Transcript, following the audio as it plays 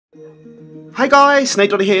Hi guys,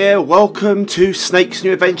 SnakeDoctor here. Welcome to Snake's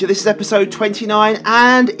new adventure. This is episode 29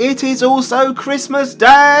 and it is also Christmas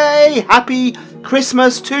Day. Happy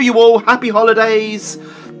Christmas to you all. Happy holidays.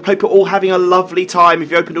 Hope you're all having a lovely time.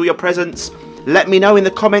 If you opened all your presents, let me know in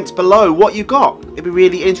the comments below what you got. It'd be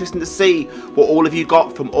really interesting to see what all of you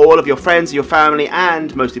got from all of your friends, your family,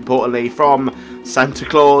 and most importantly from Santa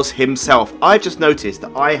Claus himself. I've just noticed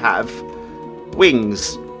that I have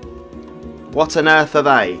wings. What on earth are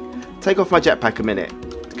they? Take off my jetpack a minute.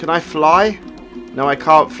 Can I fly? No, I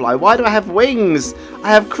can't fly. Why do I have wings? I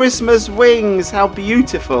have Christmas wings. How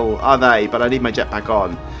beautiful are they? But I need my jetpack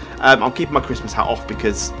on. I'm keeping my Christmas hat off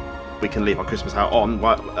because we can leave my Christmas hat on.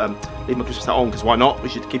 Leave my Christmas hat on because why not? We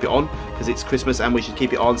should keep it on because it's Christmas and we should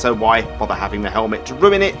keep it on. So why bother having the helmet to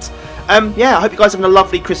ruin it? Yeah, I hope you guys are having a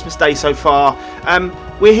lovely Christmas day so far.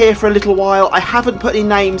 We're here for a little while. I haven't put any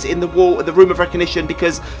names in the room of recognition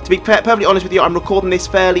because, to be perfectly honest with you, I'm recording this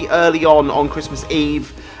fairly early on Christmas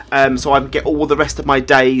Eve. So I can get all the rest of my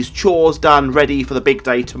day's chores done, ready for the big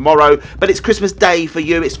day tomorrow. But it's Christmas Day for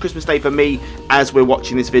you, it's Christmas Day for me as we're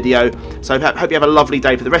watching this video. So I hope you have a lovely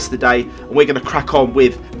day for the rest of the day. And we're going to crack on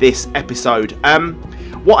with this episode.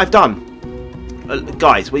 What I've done,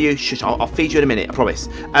 guys, will you shush? I'll feed you in a minute, I promise.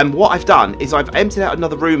 What I've done is I've emptied out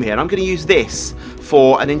another room here, and I'm going to use this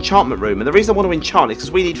for an enchantment room. And the reason I want to enchant is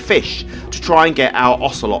because we need fish to try and get our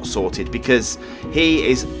ocelot sorted, because he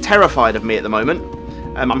is terrified of me at the moment.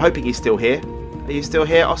 I'm hoping he's still here. Are you still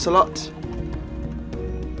here, ocelot?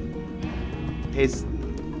 He's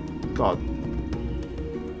God.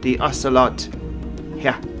 The ocelot.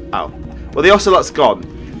 Yeah. Oh. Well, the ocelot's gone.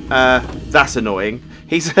 That's annoying.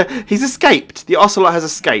 He's escaped. The ocelot has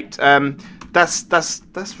escaped.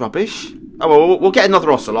 That's rubbish. Oh well, we'll get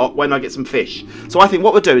another ocelot when I get some fish. So I think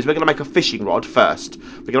what we'll do is we're going to make a fishing rod first.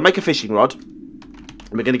 We're going to make a fishing rod,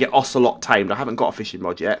 and we're going to get ocelot tamed. I haven't got a fishing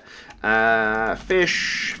rod yet. Fishing.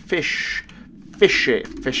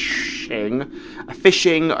 A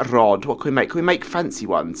fishing rod. What can we make? Can we make fancy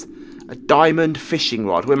ones? A diamond fishing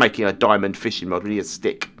rod. We're making a diamond fishing rod. We need a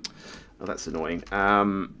stick. Oh, that's annoying.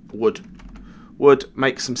 Wood,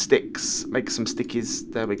 make some sticks, make some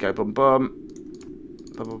stickies. There we go, bum bum.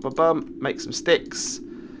 Bum bum bum bum. Make some sticks.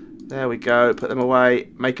 There we go, put them away.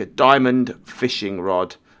 Make a diamond fishing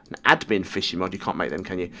rod. An admin fishing rod, you can't make them,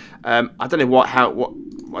 can you? I don't know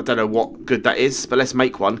I don't know what good that is, but let's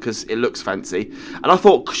make one because it looks fancy. And I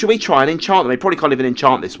thought, should we try and enchant them? We probably can't even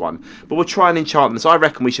enchant this one, but we'll try and enchant them. So I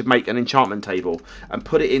reckon we should make an enchantment table and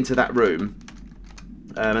put it into that room.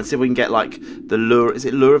 And see if we can get like the lure. Is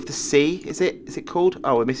it lure of the sea? Is it called?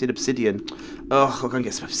 Oh, we're missing obsidian. Oh, we're going to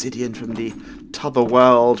get some obsidian from the t'other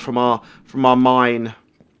world, from our mine,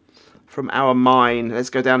 from our mine. Let's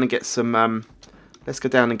go down and get some. Let's go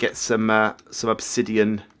down and get some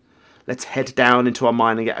obsidian. Let's head down into our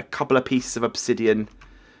mine and get a couple of pieces of obsidian.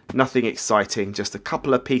 Nothing exciting, just a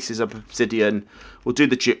couple of pieces of obsidian. We'll do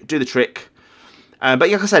the trick. But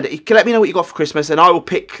like I said, you can let me know what you got for Christmas, and I will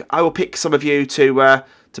pick some of you to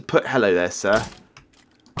put. Hello there, sir.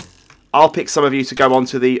 I'll pick some of you to go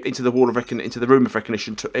onto into the room of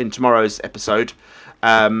recognition in tomorrow's episode.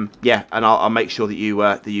 Yeah, and I'll make sure that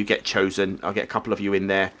you get chosen. I'll get a couple of you in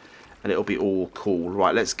there, and it'll be all cool.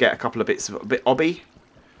 Right, let's get a couple of bits of obby.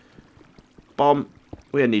 Bomb.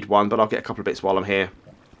 We only need one, but I'll get a couple of bits while I'm here.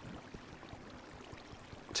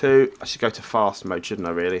 2. I should go to fast mode, shouldn't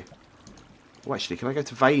I? Really. Oh, actually, can I go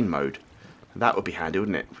to vein mode? That would be handy,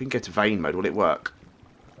 wouldn't it? If we can go to vein mode, will it work?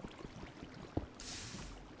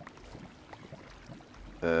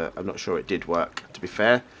 I'm not sure it did work, to be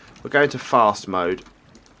fair. We're going to fast mode.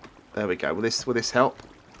 There we go. Will this help?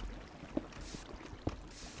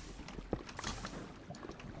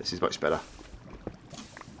 This is much better.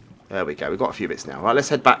 There we go. We've got a few bits now. Right, let's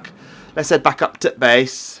head back. Let's head back up to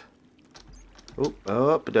base. Oh,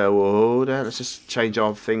 up, no, let's just change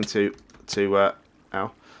our thing to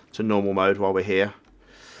normal mode while we're here.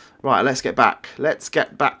 Right, let's get back. Let's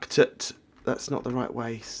get back to. That's not the right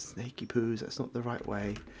way. Snaky poos. That's not the right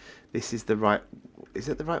way. This is the right. Is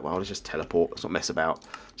it the right way? Let's just teleport. Let's not mess about.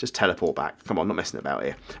 Just teleport back. Come on, not messing about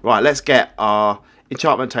here. Right, let's get our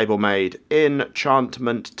enchantment table made.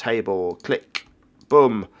 Enchantment table. Click.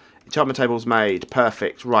 Boom. Enchantment table's made.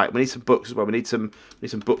 Perfect. Right, we need some books as well. We need some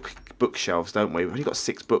bookshelves, don't we? We've only got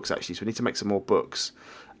 6 books actually, so we need to make some more books.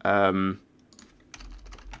 Because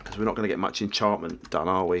we're not going to get much enchantment done,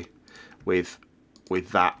 are we? With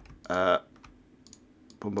that.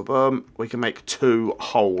 Boom, boom, boom. We can make 2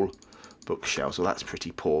 whole bookshelves. Well, that's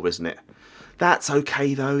pretty poor, isn't it? That's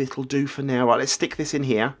okay though. It'll do for now. Right, let's stick this in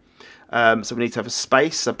here. So we need to have a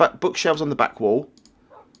space. So bookshelves on the back wall.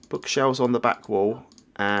 Bookshelves on the back wall.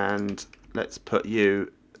 And let's put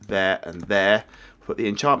you there, and there. Put the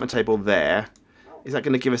enchantment table there. Is that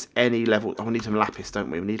going to give us any level? Oh, we need some lapis,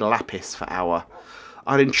 don't we? We need a lapis for our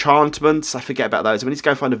enchantments. I forget about those. We need to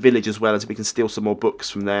go find a village as well, so we can steal some more books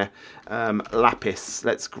from there. Lapis.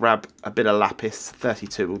 Let's grab a bit of lapis.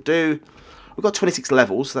 32 will do. We've got 26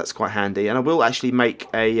 levels, so that's quite handy. And I will actually make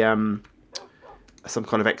a some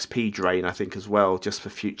kind of XP drain, I think, as well, just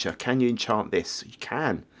for future. Can you enchant this? You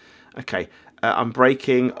can. Okay.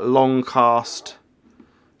 Unbreaking, long cast.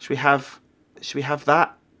 Should we have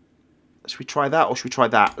that? Should we try that, or should we try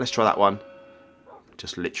that? Let's try that one.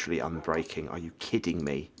 Just literally unbreaking. Are you kidding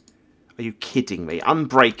me? Are you kidding me?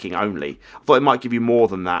 Unbreaking only. I thought it might give you more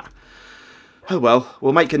than that. Oh well.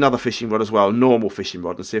 We'll make another fishing rod as well. Normal fishing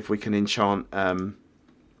rod. And see if we can enchant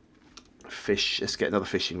fish. Let's get another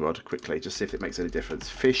fishing rod quickly. Just see if it makes any difference.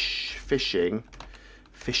 Fishing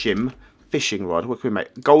rod. What can we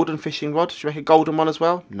make? Golden fishing rod. Should we make a golden one as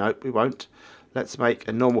well? Nope, we won't. Let's make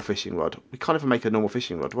a normal fishing rod. We can't even make a normal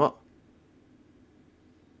fishing rod. What?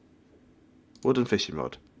 Wooden fishing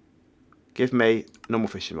rod. Give me normal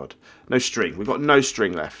fishing rod. No string. We've got no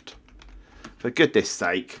string left. For goodness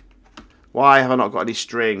sake. Why have I not got any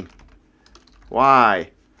string?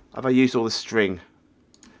 Why have I used all this string?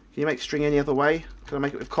 Can you make string any other way? Can I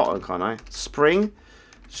make it with cotton, can't I? String.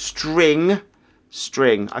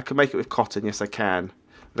 I can make it with cotton. Yes, I can.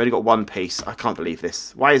 I've only got one piece. I can't believe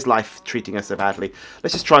this. Why is life treating us so badly?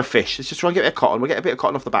 Let's just try fish. Let's just try and get a bit of cotton. We'll get a bit of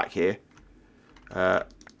cotton off the back here.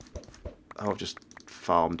 I've just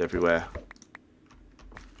farmed everywhere.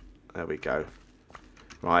 There we go.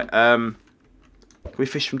 Right. Can we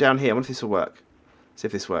fish from down here? I wonder if this will work. See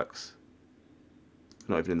if this works.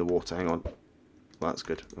 Not even in the water. Hang on. Well, that's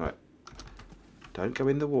good. Right. Don't go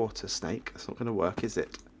in the water, snake. That's not going to work, is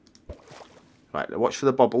it? Right. Watch for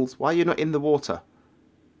the bubbles. Why are you not in the water?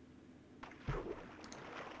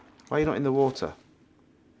 Why are you not in the water?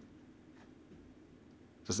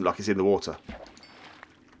 Doesn't look like it's in the water.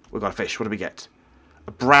 We've got a fish. What do we get?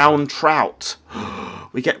 A brown trout.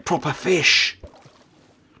 We get proper fish.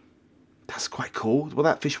 That's quite cool. Will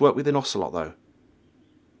that fish work with an ocelot, though?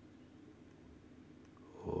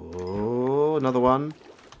 Oh, another one.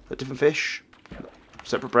 A different fish.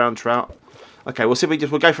 Separate brown trout. Okay, we'll see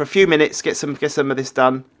if we'll go for a few minutes, get some of this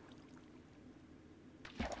done.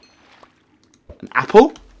 An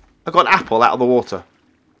apple? I got an apple out of the water.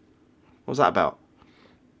 What was that about?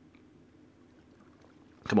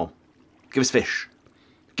 Come on. Give us fish.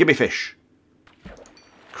 Give me fish.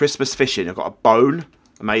 Christmas fishing. I've got a bone.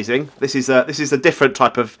 Amazing. This is a different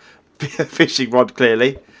type of fishing rod,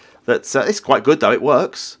 clearly. That's it's quite good though. It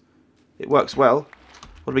works. It works well.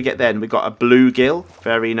 What do we get then? We got a bluegill.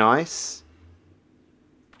 Very nice.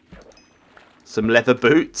 Some leather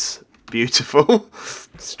boots. Beautiful.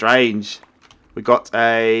 Strange. We got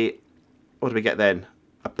a... What do we get then?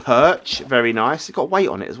 A perch. Very nice. It's got weight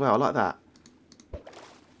on it as well. I like that. I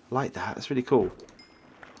like that. That's really cool.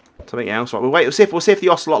 Something else. Right, we'll see if the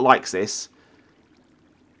ocelot likes this.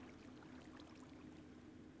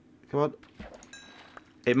 Come on.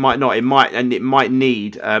 It might not. It might, and it might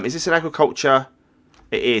need. Is this an aquaculture?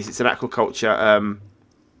 It is. It's an aquaculture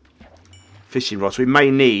fishing rod. So we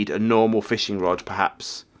may need a normal fishing rod,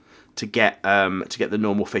 perhaps, to get the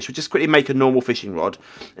normal fish. We'll just quickly make a normal fishing rod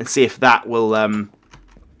and see if that will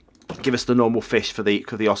give us the normal fish for the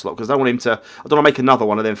ocelot. Because I don't want him to. I don't want to make another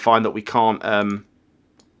one and then find that we can't.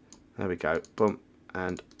 There we go. Boom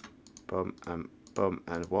and boom and boom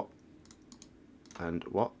and what? And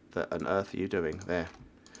what on earth are you doing there?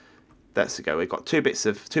 That's the go. We've got two bits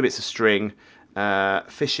of string,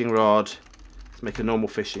 fishing rod. Let's make a normal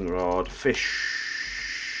fishing rod.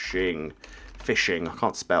 Fishing. I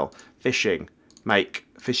can't spell. Fishing. Make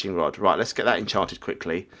fishing rod. Right. Let's get that enchanted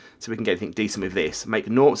quickly, so we can get anything decent with this. So we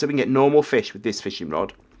can get normal fish with this fishing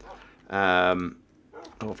rod. Oh,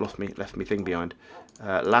 I've left me thing behind.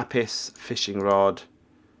 Lapis fishing rod.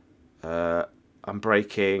 I'm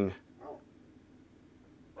breaking.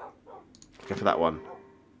 Go for that one.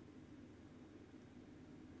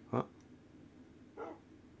 What?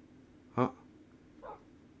 What?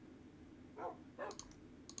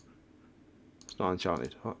 It's not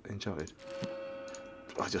enchanted. What? Enchanted.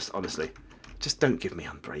 I just, honestly, just don't give me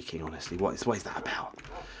unbreaking, honestly. What is that about?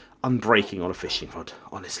 Unbreaking on a fishing rod,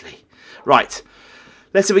 honestly. Right.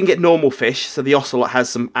 Let's see if we can get normal fish, so the ocelot has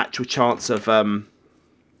some actual chance of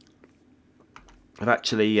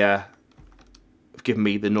actually giving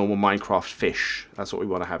me the normal Minecraft fish. That's what we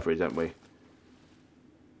want to have, really, don't we?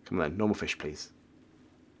 Come on then, normal fish, please.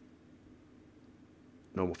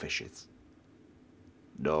 Normal fishes.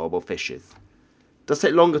 Normal fishes. Does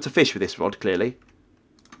take longer to fish with this rod, clearly.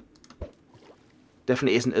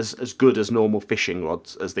 Definitely isn't as good as normal fishing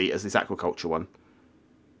rods as this aquaculture one.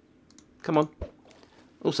 Come on.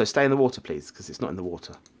 Also, stay in the water, please, because it's not in the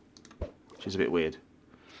water, which is a bit weird.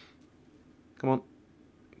 Come on.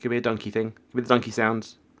 Give me a donkey thing. Give me the donkey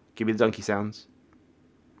sounds. Give me the donkey sounds.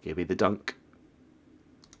 Give me the dunk.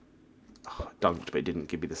 Oh, it dunked, but it didn't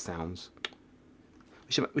give me the sounds.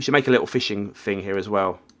 We should make a little fishing thing here as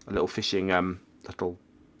well. A little fishing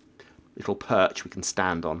little perch we can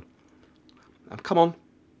stand on. Come on,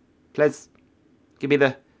 please. Give me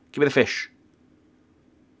the fish.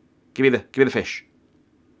 Give me the fish.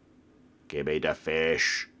 Give me the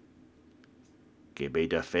fish. Give me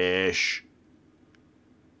the fish.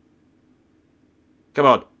 Come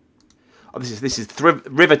on. Oh, this is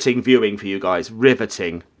riveting viewing for you guys.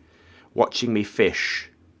 Riveting. Watching me fish.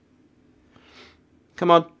 Come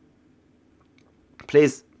on.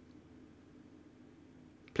 Please.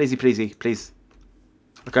 Pleasey, pleasey, please.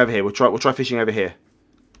 Look over here. We'll try fishing over here.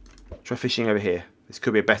 Try fishing over here. This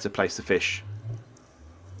could be a better place to fish.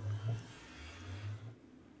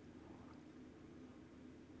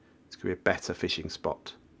 This could be a better fishing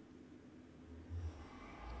spot.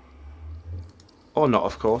 Or not,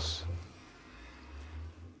 of course.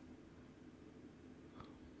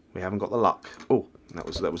 We haven't got the luck. Oh, that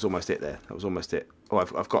was almost it there. That was almost it. Oh,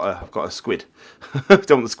 I've got a squid.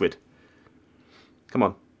 Don't want the squid. Come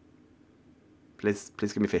on. Please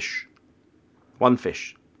give me fish. One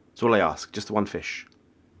fish. That's all I ask. Just one fish.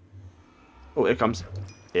 Oh, here it comes.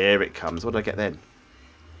 Here it comes. What did I get then?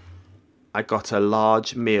 I got a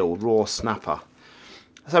large meal raw snapper.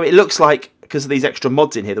 So it looks like, because of these extra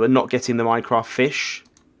mods in here, that we're not getting the Minecraft fish,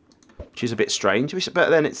 which is a bit strange. But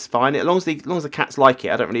then it's fine. As long as the cats like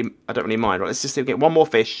it, I don't really mind. Right, let's just get one more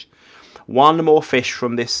fish. One more fish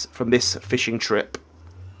from this fishing trip.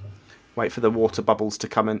 Wait for the water bubbles to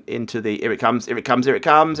come into the... Here it comes, here it comes, here it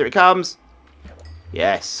comes, here it comes.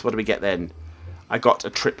 Yes, what do we get then? I got a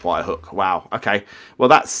tripwire hook. Wow, okay. Well,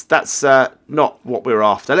 that's not what we were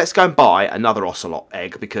after. Let's go and buy another ocelot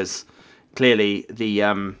egg, because clearly the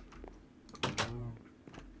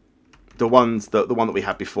one that we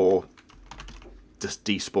had before just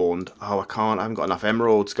despawned. Oh, I haven't got enough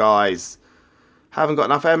emeralds, guys. Haven't got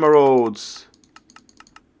enough emeralds.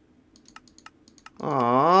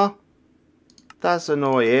 Ah. That's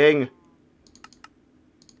annoying.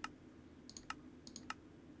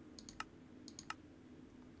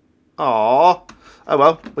 Aww. Oh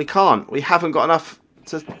well, we can't. We haven't got enough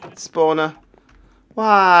to spawn a...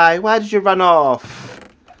 Why? Why did you run off?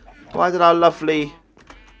 Why did our lovely...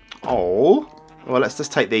 Oh. Well, let's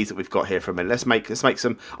just take these that we've got here for a minute. Let's make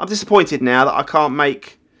some... I'm disappointed now that I can't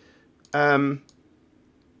make... I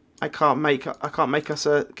can't make us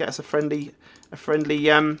get us a friendly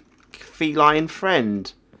feline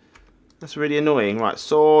friend. That's really annoying. Right,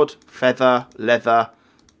 sword, feather, leather,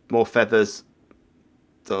 more feathers.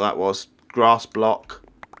 So that was grass block.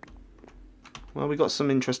 Well, we got some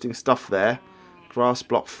interesting stuff there. Grass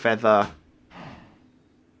block, feather.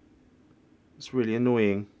 It's really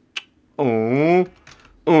annoying. Oh,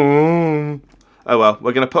 oh. Oh well,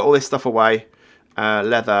 we're gonna put all this stuff away.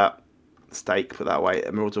 Leather, steak, put that away.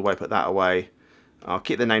 Emeralds away, put that away. I'll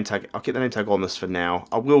keep the name tag. I'll keep the name tag on this for now.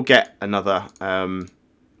 I will get another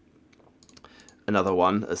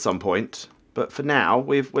one at some point, but for now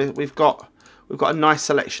we've got a nice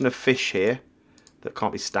selection of fish here that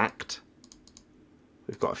can't be stacked.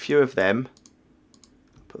 We've got a few of them.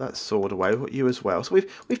 Put that sword away. What you as well. So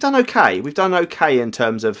we've done okay. We've done okay in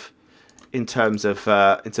terms of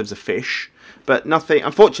fish, but nothing.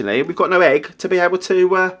 Unfortunately, we've got no egg to be able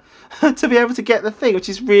to. To get the thing, which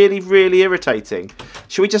is really, really irritating.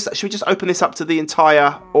 Should we just open this up to the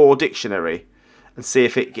entire OR dictionary and see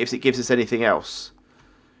if it gives us anything else?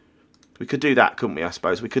 We could do that, couldn't we? I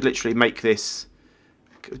suppose we could literally make this.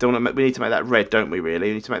 We need to make that red, don't we? Really,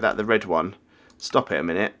 we need to make that the red one. Stop it a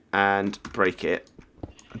minute and break it.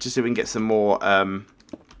 And just see if we can get some more. Are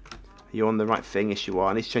you on the right thing? Yes, you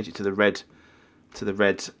are. I need to change it to the red.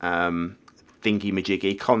 Thingy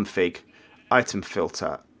majiggy config item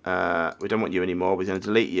filter. We don't want you anymore. We're going to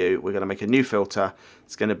delete you. We're going to make a new filter.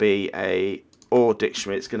 It's going to be a OR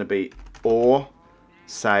dictionary. It's going to be OR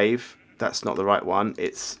save. That's not the right one.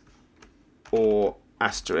 It's OR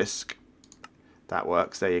asterisk. That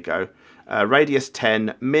works. There you go. Radius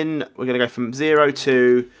 10. Min, we're going to go from 0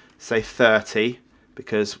 to, say, 30,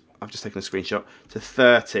 because I've just taken a screenshot, to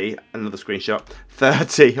 30. Another screenshot.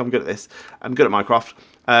 30. I'm good at this. I'm good at Minecraft.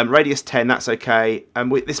 Radius 10, that's okay.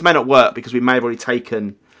 And this may not work because we may have already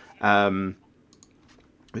taken...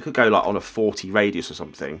 we could go like on a 40 radius or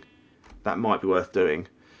something. That might be worth doing.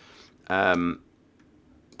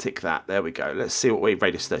 Tick that. There we go. Let's see what we...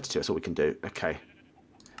 Radius 32, that's all we can do. Okay.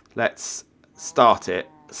 Let's start it.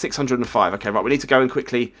 605. Okay, right. We need to go and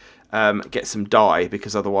quickly get some dye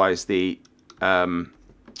because otherwise the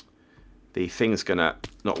thing's gonna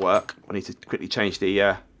not work. I need to quickly change the.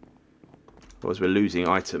 Otherwise we're losing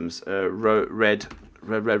items. Red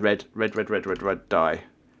dye.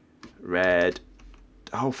 Red.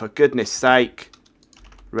 Oh, for goodness sake.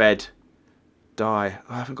 Red dye.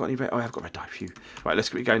 Oh, I haven't got any red. Oh, I've got red dye. Phew. Right, let's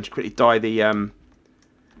go and quickly dye the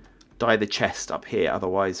chest up here.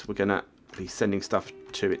 Otherwise, we're gonna be sending stuff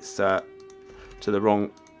to its to the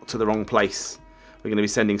wrong place. We're gonna be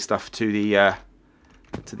sending stuff to the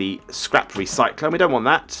scrap recycler. We don't want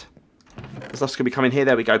that. The stuff's gonna be coming here.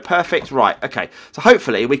 There we go. Perfect. Right. Okay. So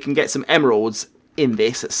hopefully we can get some emeralds in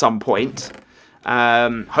this at some point.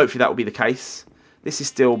 Hopefully that will be the case. This is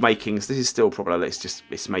still making. This is still probably.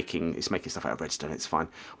 It's making stuff out of redstone. It's fine.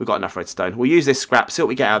 We've got enough redstone. We'll use this scrap. See what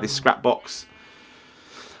we get out of this scrap box,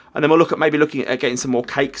 and then we'll look at maybe looking at getting some more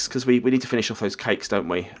cakes because we need to finish off those cakes, don't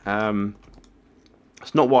we?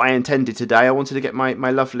 It's not what I intended today. I wanted to get my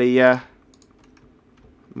lovely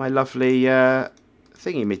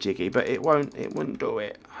thingy majiggy, but it wouldn't do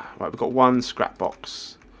it. Right, we've got one scrap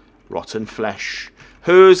box. Rotten flesh.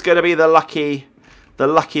 Who's gonna be the lucky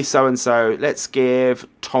so-and-so? Let's give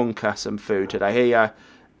Tonka some food today. Here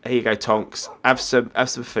you go, Tonks. Have some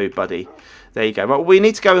food, buddy. There you go. Well, we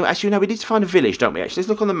need to go. Actually, no, we need to find a village, don't we? Actually, let's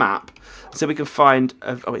look on the map so we can find.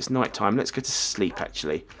 Oh, it's night time. Let's go to sleep.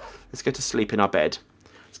 Actually, let's go to sleep in our bed.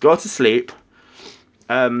 Let's go to sleep.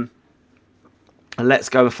 And let's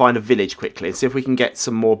go and find a village quickly and see if we can get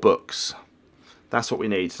some more books. That's what we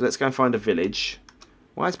need. So let's go and find a village.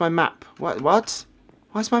 Why is my map? What?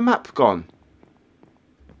 Why is my map gone?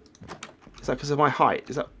 Is that because of my height?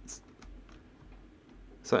 Is that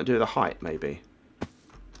something to do with the height, maybe?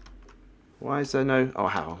 Why is there no... Oh,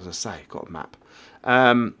 how was I say? Got a map.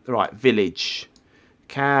 Right, village.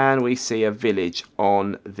 Can we see a village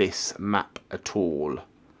on this map at all?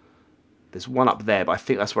 There's one up there, but I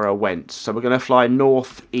think that's where I went. So we're going to fly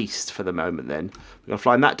northeast for the moment then. We're going to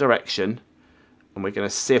fly in that direction. And we're going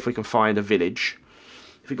to see if we can find a village.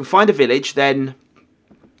 If we can find a village, then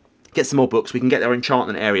get some more books. We can get our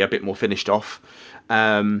enchantment area a bit more finished off.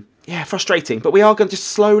 Yeah, frustrating. But we are going to just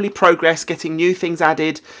slowly progress, getting new things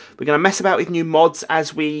added. We're going to mess about with new mods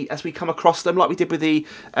as we come across them, like we did with the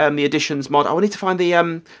additions mod. I need to find the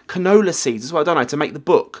canola seeds as well, don't I, to make the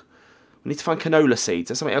book. We need to find canola seeds.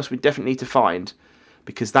 That's something else we definitely need to find,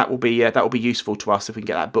 because that will be useful to us if we can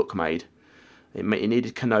get that book made. It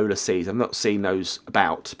needed canola seeds. I've not seen those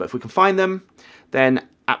about, but if we can find them, then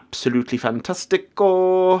absolutely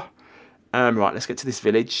fantastico. Right, let's get to this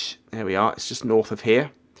village. There we are. It's just north of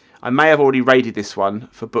here. I may have already raided this one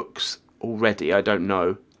for books already. I don't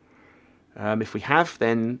know. If we have,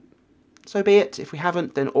 then so be it. If we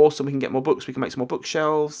haven't, then awesome. We can get more books. We can make some more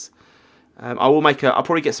bookshelves. I'll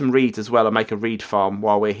probably get some reeds as well and make a reed farm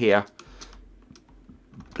while we're here.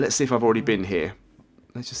 Let's see if I've already been here.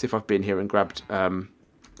 Let's just see if I've been here and grabbed the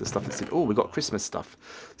stuff that's in. Oh, we got Christmas stuff.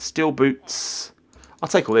 Steel boots. I'll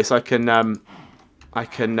take all this. I can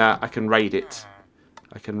raid it.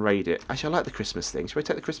 I can raid it. Actually, I like the Christmas thing. Should we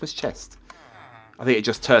take the Christmas chest? I think it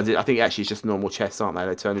just turns it. I think actually it's just normal chests, aren't they?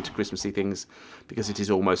 They turn into Christmassy things because it is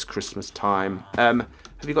almost Christmas time. Have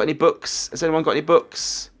you got any books? Has anyone got any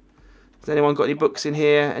books? Has anyone got any books in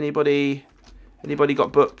here? Anybody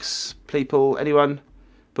got books? People? Anyone?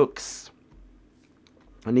 Books?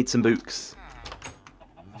 I need some books.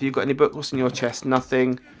 Have you got any books? What's in your chest?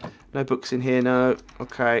 Nothing. No books in here. No.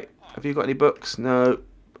 Okay. Have you got any books? No.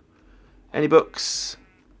 Any books?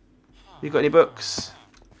 Have you got any books?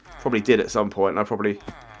 Probably did at some point, and I've probably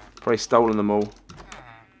stolen them all.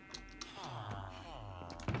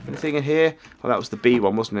 Anything in here? Oh, that was the B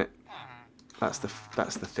one, wasn't it? That's the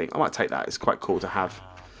thing. I might take that. It's quite cool to have.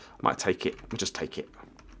 I might take it. I'll just take it.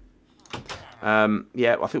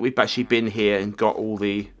 Yeah, I think we've actually been here and got all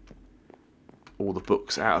the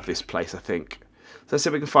books out of this place, I think. So let's see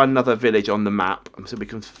if we can find another village on the map. So we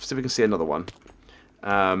can see another one.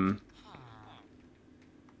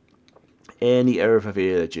 Any other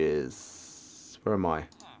villages? Where am I?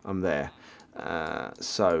 I'm there.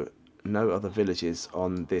 So no other villages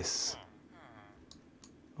on this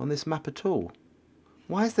map at all.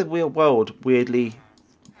 Why is the real world weirdly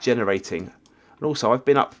generating? And also, I've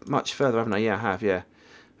been up much further, haven't I? Yeah, I have. Yeah.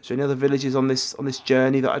 Is there any other villages on this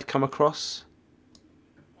journey that I'd come across?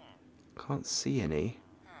 Can't see any.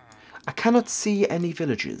 I cannot see any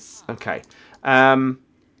villages. Okay. No,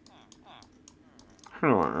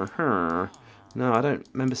 I don't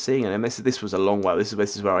remember seeing any. This was a long way. This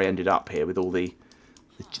is where I ended up here with all the.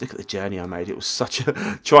 Look at the journey I made. It was such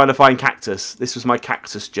a trying to find cactus. This was my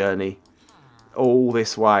cactus journey. all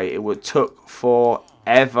this way. It took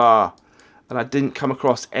forever. And I didn't come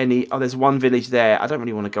across any... Oh, there's one village there. I don't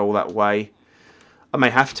really want to go all that way. I may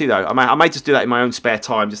have to, though. I may just do that in my own spare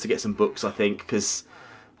time just to get some books, I think, because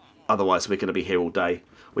otherwise we're going to be here all day.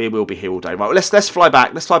 We will be here all day. Right, well, let's fly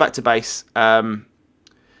back. Let's fly back to base. We'll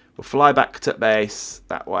fly back to base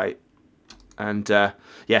that way. And, yeah,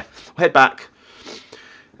 we'll head back.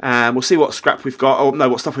 And we'll see what scrap we've got. Oh, no,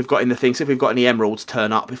 what stuff we've got in the thing. See if we've got any emeralds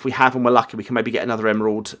turn up. If we have and we're lucky, we can maybe get another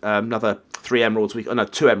emerald. Another 3 emeralds. No,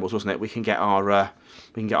 2 emeralds, wasn't it? We can get our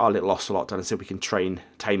little ocelot done and see if we can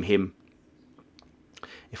tame him.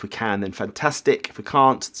 If we can, then fantastic. If we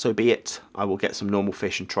can't, so be it. I will get some normal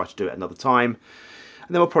fish and try to do it another time.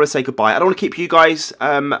 And then we'll probably say goodbye. I don't want to keep you guys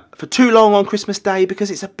for too long on Christmas Day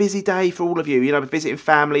because it's a busy day for all of you. You know, visiting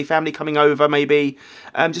family coming over maybe,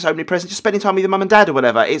 just opening presents, just spending time with your mum and dad or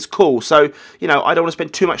whatever. It's cool. So, you know, I don't want to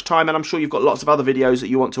spend too much time, and I'm sure you've got lots of other videos that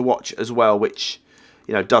you want to watch as well, which,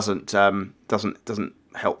 you know, doesn't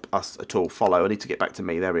help us at all. Follow. I need to get back to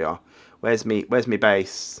me. There we are. Where's me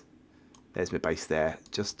base? There's my base there,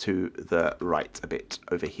 just to the right a bit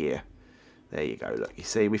over here. There you go. Look, you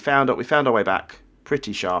see, we found our way back.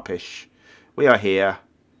 Pretty sharpish. We are here.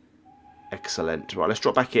 Excellent. Right, let's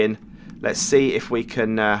drop back in. Let's see if we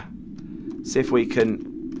can. There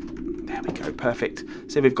we go. Perfect.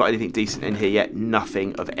 See if we've got anything decent in here yet.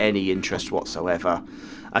 Nothing of any interest whatsoever.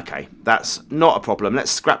 Okay, that's not a problem.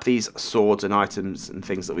 Let's scrap these swords and items and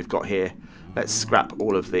things that we've got here. Let's scrap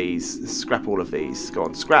all of these. Let's scrap all of these. Go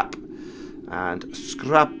on, scrap. And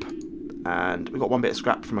scrap. And we've got one bit of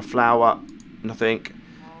scrap from a flower. Nothing.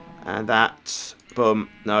 And that. Boom.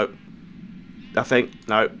 No. Nothing.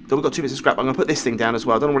 No. Then we've got 2 bits of scrap. I'm going to put this thing down as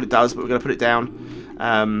well. I don't know what it does, but we're going to put it down.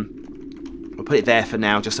 We'll put it there for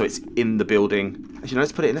now, just so it's in the building. Actually, no,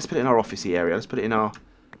 let's put it in our officey area. Let's put it in our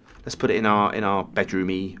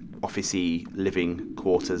bedroomy, officey living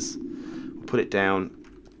quarters. We'll put it down.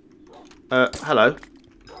 Hello.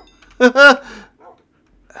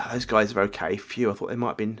 Those guys are okay. Phew, I thought they might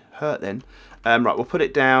have been hurt then. Right, we'll put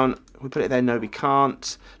it down. We put it there. No, we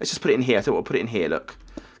can't. Let's just put it in here. I think we'll put it in here. Look,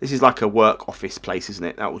 this is like a work office place, isn't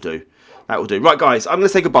it? That will do. That will do. Right, guys, I'm going to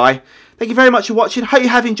say goodbye. Thank you very much for watching. Hope you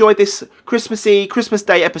have enjoyed this Christmas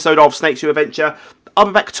Day episode of Snake's New Adventure. I'll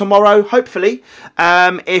be back tomorrow, hopefully.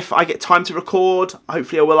 If I get time to record,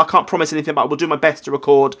 hopefully I will. I can't promise anything, but I will do my best to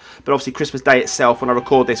record. But obviously, Christmas Day itself, when I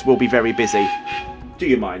record this, will be very busy. Do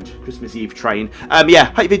you mind? Christmas Eve train. Yeah,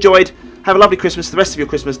 hope you've enjoyed. Have a lovely Christmas, the rest of your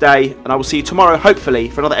Christmas Day, and I will see you tomorrow, hopefully,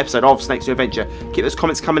 for another episode of Snake's New Adventure. Keep those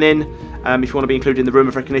comments coming in. If you want to be included in the Room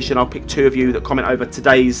of Recognition, I'll pick 2 of you that comment over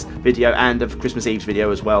today's video and of Christmas Eve's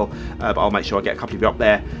video as well. But I'll make sure I get a couple of you up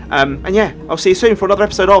there. And yeah, I'll see you soon for another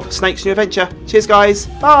episode of Snake's New Adventure. Cheers, guys.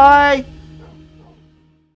 Bye.